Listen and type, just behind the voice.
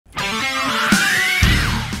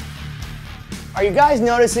Are you guys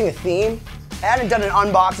noticing a theme? I hadn't done an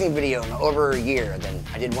unboxing video in over a year, then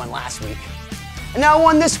I did one last week. And now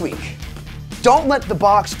one this week. Don't let the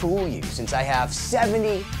box fool you, since I have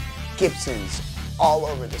 70 Gibsons all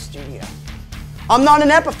over the studio. I'm not an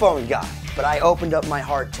Epiphone guy, but I opened up my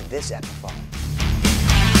heart to this Epiphone,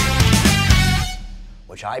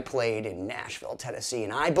 which I played in Nashville, Tennessee,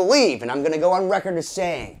 and I believe, and I'm gonna go on record as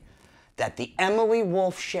saying, that the Emily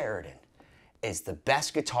Wolf Sheraton is the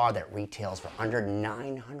best guitar that retails for under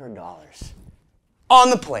 $900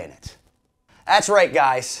 on the planet. That's right,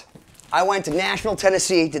 guys. I went to Nashville,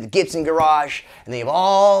 Tennessee to the Gibson Garage, and they have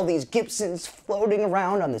all these Gibsons floating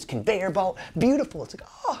around on this conveyor belt. Beautiful. It's like,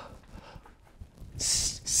 oh,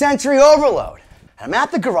 sensory overload. And I'm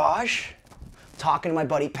at the garage, talking to my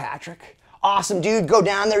buddy Patrick. Awesome dude, go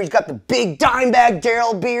down there. He's got the big Dimebag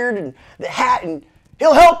Darrell beard and the hat, and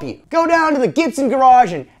he'll help you. Go down to the Gibson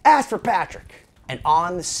Garage and ask for Patrick. And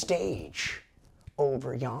on the stage,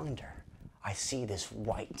 over yonder, I see this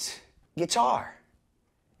white guitar.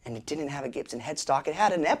 And it didn't have a Gibson headstock, it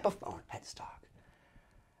had an Epiphone headstock.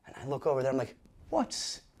 And I look over there, I'm like,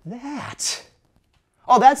 what's that?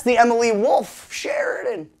 Oh, that's the Emily Wolf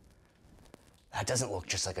Sheraton. That doesn't look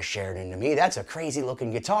just like a Sheraton to me. That's a crazy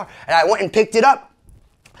looking guitar. And I went and picked it up.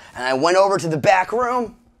 And I went over to the back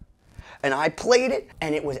room. And I played it.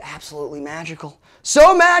 And it was absolutely magical.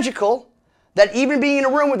 So magical that even being in a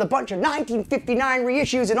room with a bunch of 1959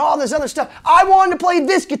 reissues and all this other stuff, I wanted to play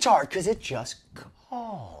this guitar because it just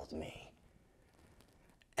called me.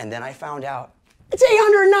 And then I found out it's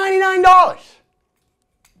 $899.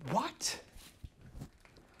 What?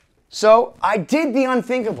 So I did the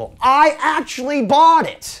unthinkable. I actually bought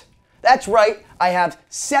it. That's right, I have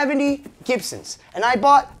 70 Gibsons, and I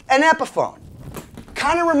bought an Epiphone.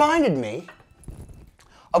 Kind of reminded me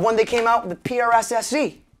of when they came out with the PRS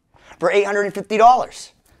SE for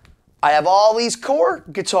 $850. I have all these core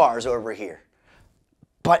guitars over here,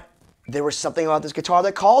 but there was something about this guitar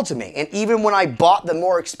that called to me. And even when I bought the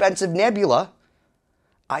more expensive Nebula,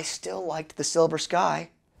 I still liked the Silver Sky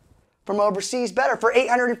from overseas better for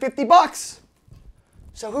 $850.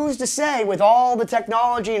 So who's to say, with all the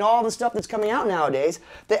technology and all the stuff that's coming out nowadays,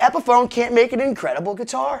 the Epiphone can't make an incredible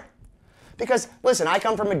guitar? Because, listen, I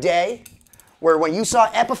come from a day where when you saw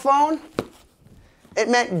Epiphone, it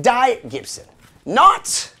meant Diet Gibson.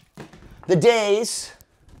 Not the days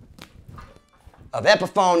of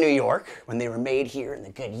Epiphone, New York, when they were made here in the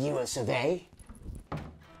good US of A.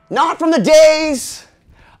 Not from the days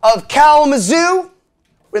of Kalamazoo,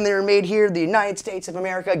 when they were made here in the United States of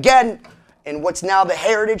America, again, in what's now the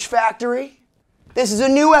Heritage Factory. This is a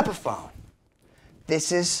new Epiphone.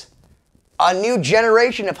 This is a new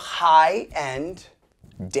generation of high-end,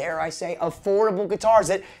 dare I say, affordable guitars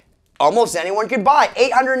that almost anyone could buy.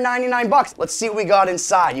 $899. Let's see what we got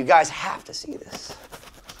inside. You guys have to see this.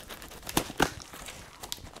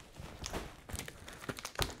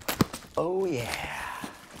 Oh yeah.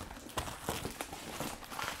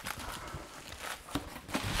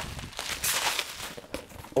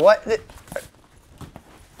 What?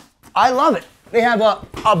 I love it. They have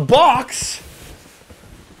a box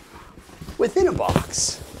within a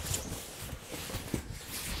box.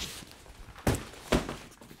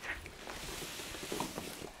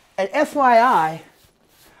 And FYI,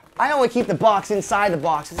 I only keep the box inside the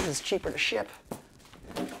box. This is cheaper to ship.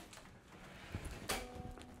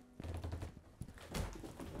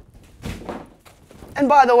 And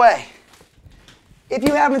by the way, if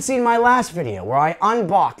you haven't seen my last video where I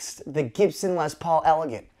unboxed the Gibson Les Paul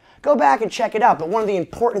Elegant, go back and check it out. But one of the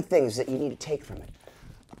important things that you need to take from it,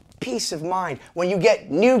 peace of mind when you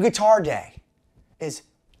get new guitar day, is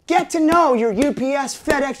get to know your UPS,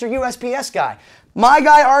 FedEx, or USPS guy. My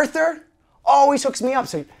guy Arthur always hooks me up.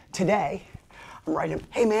 So today, I'm writing him,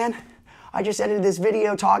 hey man, I just edited this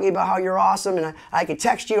video talking about how you're awesome, and I can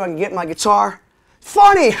text you, I can get my guitar.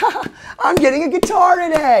 Funny, I'm getting a guitar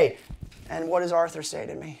today. And what does Arthur say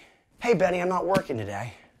to me? Hey, Benny, I'm not working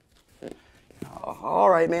today. Oh, all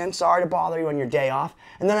right, man, sorry to bother you on your day off.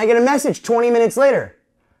 And then I get a message 20 minutes later.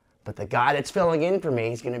 But the guy that's filling in for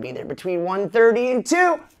me is going to be there between 1:30 and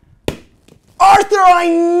 2. Arthur, I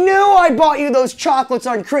knew I bought you those chocolates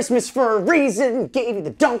on Christmas for a reason. Gave you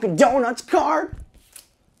the Dunkin' Donuts card.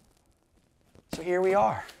 So here we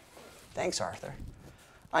are. Thanks, Arthur.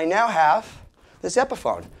 I now have this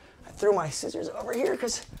Epiphone. I threw my scissors over here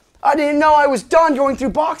because I didn't know I was done going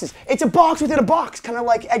through boxes. It's a box within a box, kind of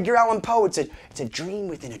like Edgar Allan Poe. It's a dream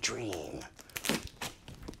within a dream.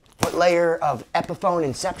 What layer of Epiphone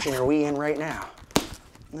inception are we in right now?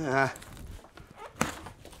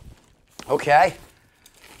 Okay.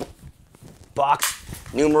 Box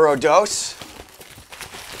numero dos.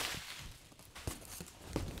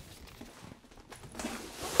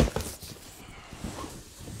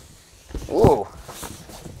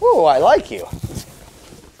 Oh, I like you.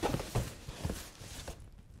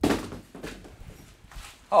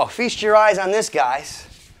 Oh, feast your eyes on this, guys.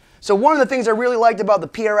 So one of the things I really liked about the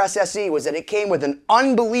PRS SE was that it came with an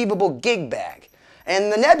unbelievable gig bag.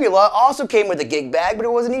 And the Nebula also came with a gig bag, but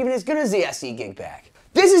it wasn't even as good as the SE gig bag.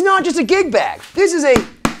 This is not just a gig bag. This is a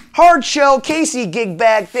hard shell Casey gig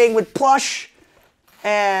bag thing with plush.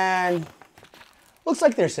 And looks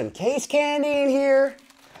like there's some case candy in here.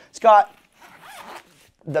 It's got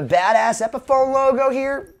the badass Epiphone logo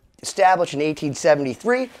here, established in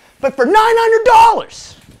 1873. But for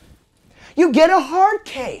 $900, you get a hard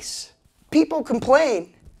case. People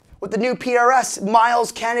complain with the new PRS,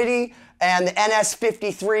 Miles Kennedy, and the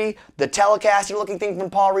NS53, the Telecaster looking thing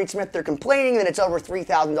from Paul Reed Smith. They're complaining that it's over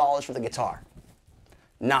 $3,000 for the guitar.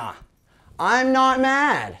 Nah, I'm not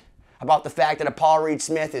mad about the fact that a Paul Reed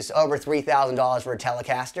Smith is over $3,000 for a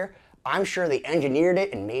Telecaster. I'm sure they engineered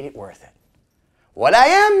it and made it worth it. What I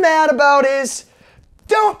am mad about is,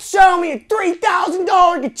 don't sell me a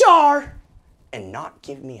 $3,000 guitar and not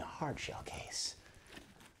give me a hard shell case.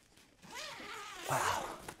 Wow.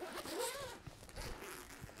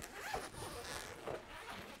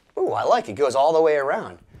 Ooh, I like it. It goes all the way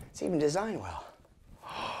around. It's even designed well.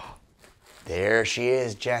 There she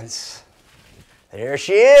is, gents. There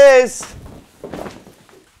she is.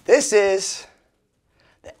 This is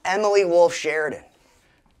the Emily Wolf Sheraton.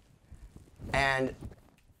 And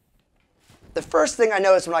the first thing I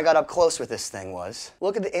noticed when I got up close with this thing was,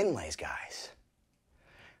 look at the inlays, guys.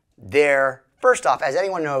 They're, first off, as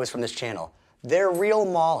anyone knows from this channel, they're real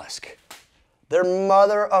mollusk. They're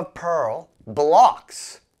mother of pearl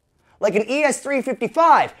blocks, like an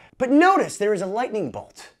ES355. But notice there is a lightning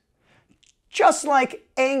bolt, just like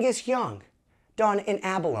Angus Young, done in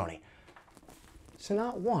abalone. So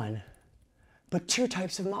not one, but two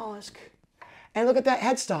types of mollusk. And look at that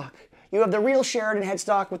headstock. You have the real Sheraton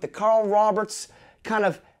headstock with the Carl Roberts kind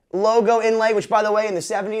of logo inlay, which, by the way, in the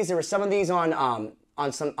 70s, there were some of these on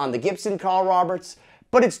the Gibson Carl Roberts.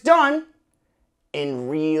 But it's done in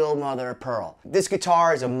real mother of pearl. This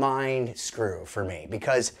guitar is a mind screw for me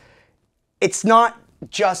because it's not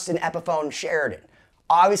just an Epiphone Sheraton.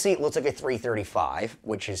 Obviously, it looks like a 335,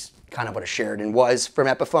 which is kind of what a Sheraton was from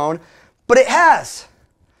Epiphone. But it has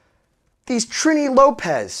these Trini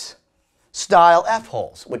Lopez style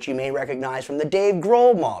F-holes, which you may recognize from the Dave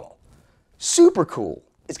Grohl model. Super cool.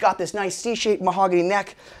 It's got this nice C-shaped mahogany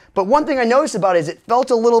neck, but one thing I noticed about it is it felt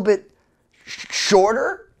a little bit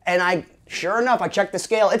shorter, and sure enough, I checked the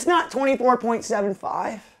scale. It's not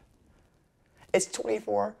 24.75. It's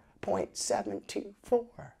 24.724.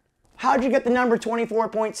 How'd you get the number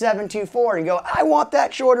 24.724 and go, I want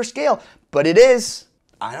that shorter scale? But it is.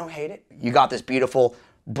 I don't hate it. You got this beautiful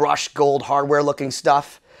brushed gold hardware looking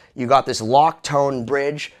stuff. You got this lock tone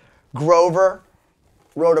bridge, Grover,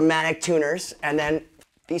 Rotomatic tuners, and then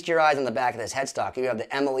feast your eyes on the back of this headstock. You have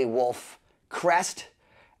the Emily Wolf crest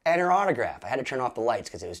and her autograph. I had to turn off the lights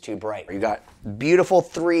because it was too bright. You got beautiful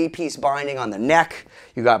 3-piece binding on the neck.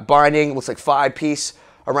 You got binding, looks like 5-piece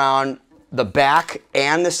around the back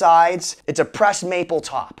and the sides. It's a pressed maple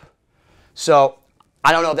top. So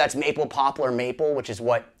I don't know if that's maple, poplar, maple, which is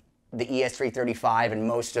what the ES335 and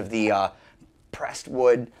most of the pressed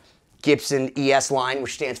wood Gibson ES line,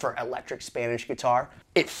 which stands for electric Spanish guitar.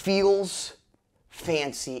 It feels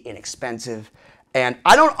fancy and expensive. And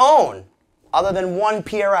I don't own, other than one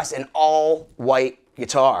PRS, an all-white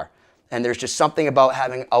guitar. And there's just something about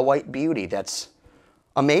having a white beauty that's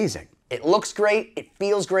amazing. It looks great, it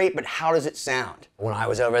feels great, but how does it sound? When I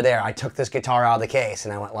was over there, I took this guitar out of the case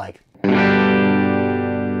and I went like,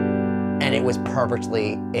 and it was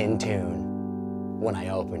perfectly in tune when I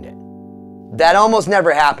opened it. That almost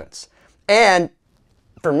never happens. And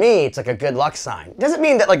for me, it's like a good luck sign. It doesn't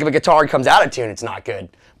mean that like if a guitar comes out of tune, it's not good.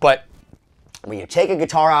 But when you take a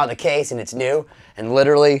guitar out of the case and it's new and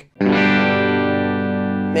literally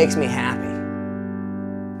makes me happy.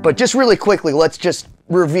 But just really quickly, let's just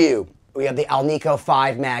review. We have the Alnico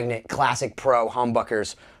 5 magnet Classic Pro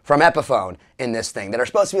humbuckers from Epiphone in this thing that are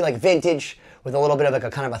supposed to be like vintage with a little bit of like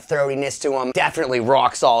a kind of a throatiness to them. Definitely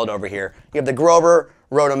rock solid over here. You have the Grover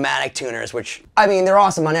Rotomatic tuners, which, I mean, they're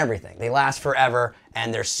awesome on everything. They last forever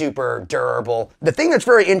and they're super durable. The thing that's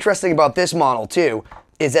very interesting about this model too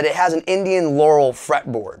is that it has an Indian Laurel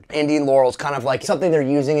fretboard. Indian Laurel is kind of like something they're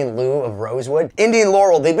using in lieu of rosewood. Indian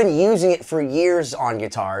Laurel, they've been using it for years on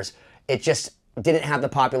guitars. It just didn't have the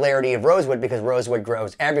popularity of rosewood because rosewood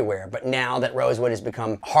grows everywhere. But now that rosewood has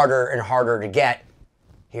become harder and harder to get,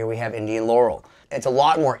 here we have Indian Laurel. It's a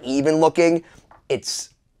lot more even looking. It's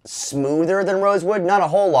smoother than rosewood, not a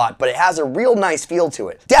whole lot, but it has a real nice feel to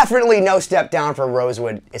it. Definitely no step down for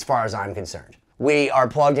rosewood as far as I'm concerned. We are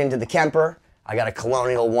plugged into the Kemper. I got a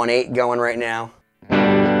Colonial 1.8 going right now.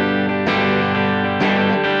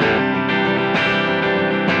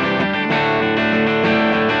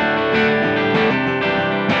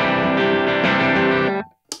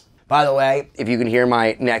 By the way, if you can hear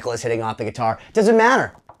my necklace hitting off the guitar, it doesn't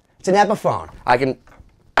matter. It's an Epiphone. I can,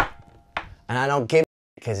 and I don't give a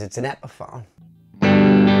because it's an Epiphone.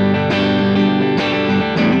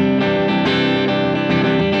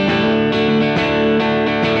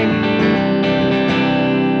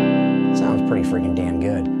 Sounds pretty freaking damn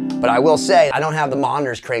good. But I will say, I don't have the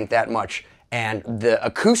monitors cranked that much, and the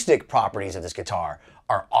acoustic properties of this guitar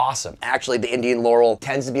are awesome. Actually, the Indian Laurel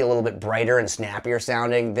tends to be a little bit brighter and snappier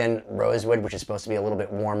sounding than Rosewood, which is supposed to be a little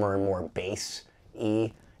bit warmer and more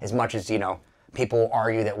bass-y. As much as, you know, people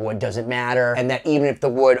argue that wood doesn't matter, and that even if the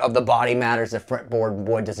wood of the body matters, the fretboard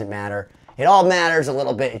wood doesn't matter. It all matters a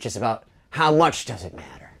little bit, it's just about how much does it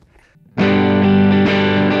matter.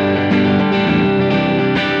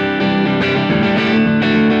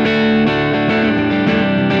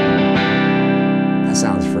 That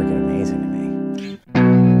sounds freaking amazing to me.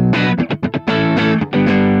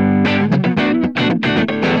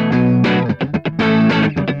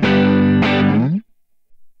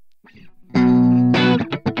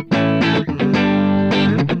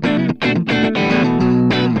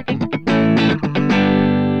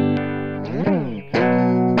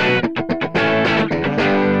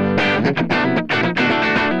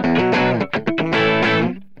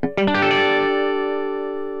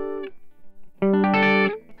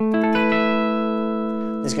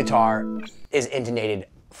 This guitar is intonated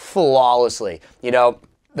flawlessly. You know,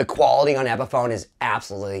 the quality on Epiphone is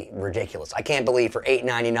absolutely ridiculous. I can't believe for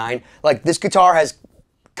 $8.99, like this guitar has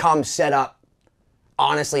come set up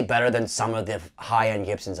honestly better than some of the high-end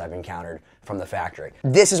Gibsons I've encountered from the factory.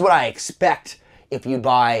 This is what I expect if you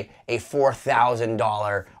buy a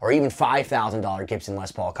 $4,000 or even $5,000 Gibson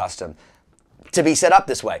Les Paul Custom to be set up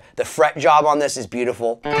this way. The fret job on this is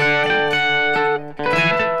beautiful.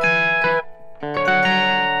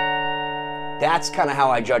 That's kind of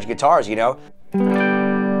how I judge guitars, you know?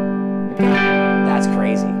 That's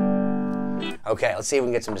crazy. Okay, let's see if we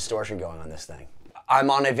can get some distortion going on this thing.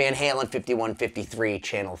 I'm on a Van Halen 5153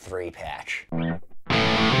 Channel 3 patch.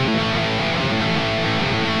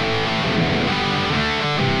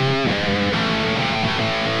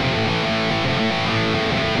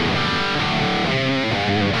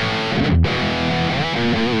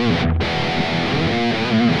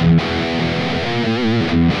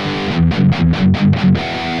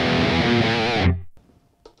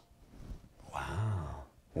 Wow,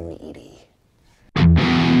 meaty.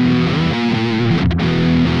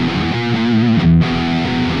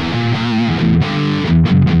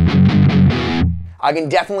 I can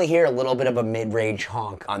definitely hear a little bit of a mid-range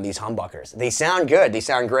honk on these humbuckers. They sound good, they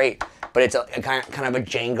sound great, but it's a kind of a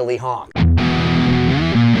jangly honk.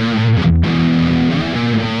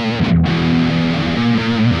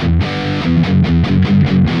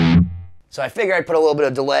 So I figured I'd put a little bit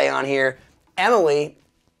of delay on here. Emily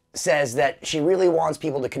says that she really wants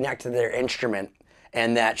people to connect to their instrument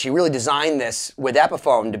and that she really designed this with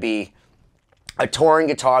Epiphone to be a touring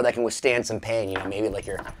guitar that can withstand some pain, you know, maybe like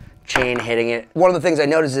your chain hitting it. One of the things I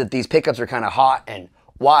noticed is that these pickups are kind of hot and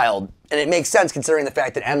wild, and it makes sense considering the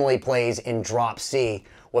fact that Emily plays in drop C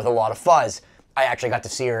with a lot of fuzz. I actually got to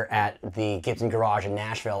see her at the Gibson Garage in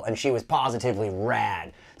Nashville, and she was positively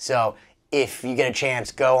rad. So if you get a chance,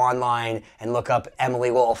 go online and look up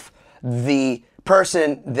Emily Wolf, the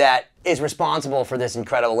person that is responsible for this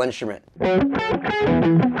incredible instrument.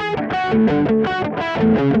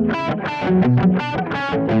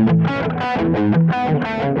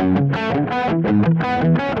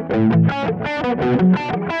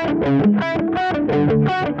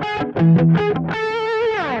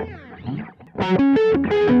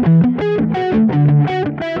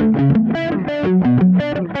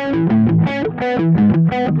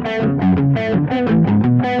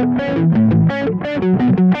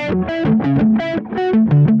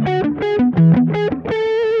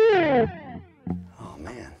 Oh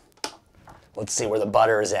man, let's see where the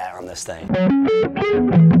butter is at on this thing.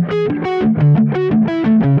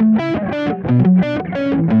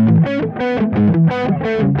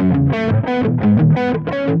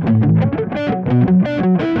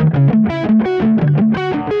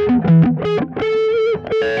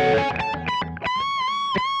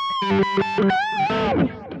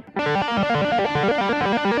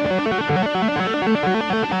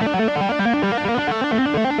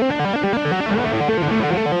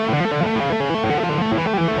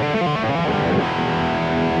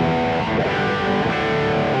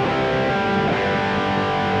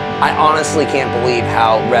 I honestly can't believe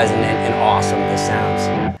how resonant and awesome this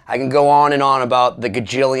sounds. I can go on and on about the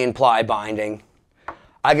gajillion ply binding.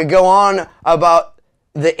 I could go on about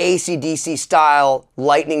the AC/DC style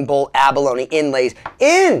lightning bolt abalone inlays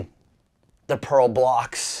in the pearl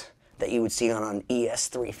blocks that you would see on an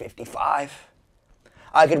ES355.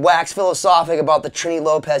 I could wax philosophic about the Trini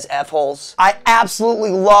Lopez F-holes. I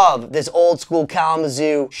absolutely love this old school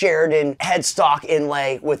Kalamazoo Sheraton headstock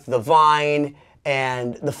inlay with the vine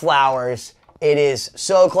and the flowers. It is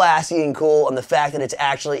so classy and cool, and the fact that it's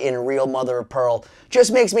actually in real mother of pearl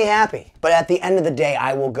just makes me happy. But at the end of the day,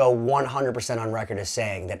 I will go 100% on record as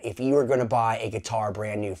saying that if you are gonna buy a guitar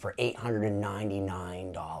brand new for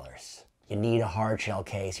 $899, you need a hard shell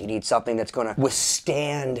case. You need something that's gonna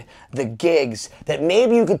withstand the gigs, that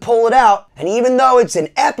maybe you could pull it out, and even though it's an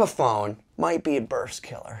Epiphone, might be a burst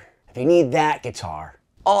killer. If you need that guitar,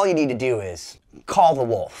 all you need to do is call the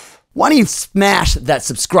Wolfe. Why don't you smash that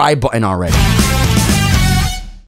subscribe button already?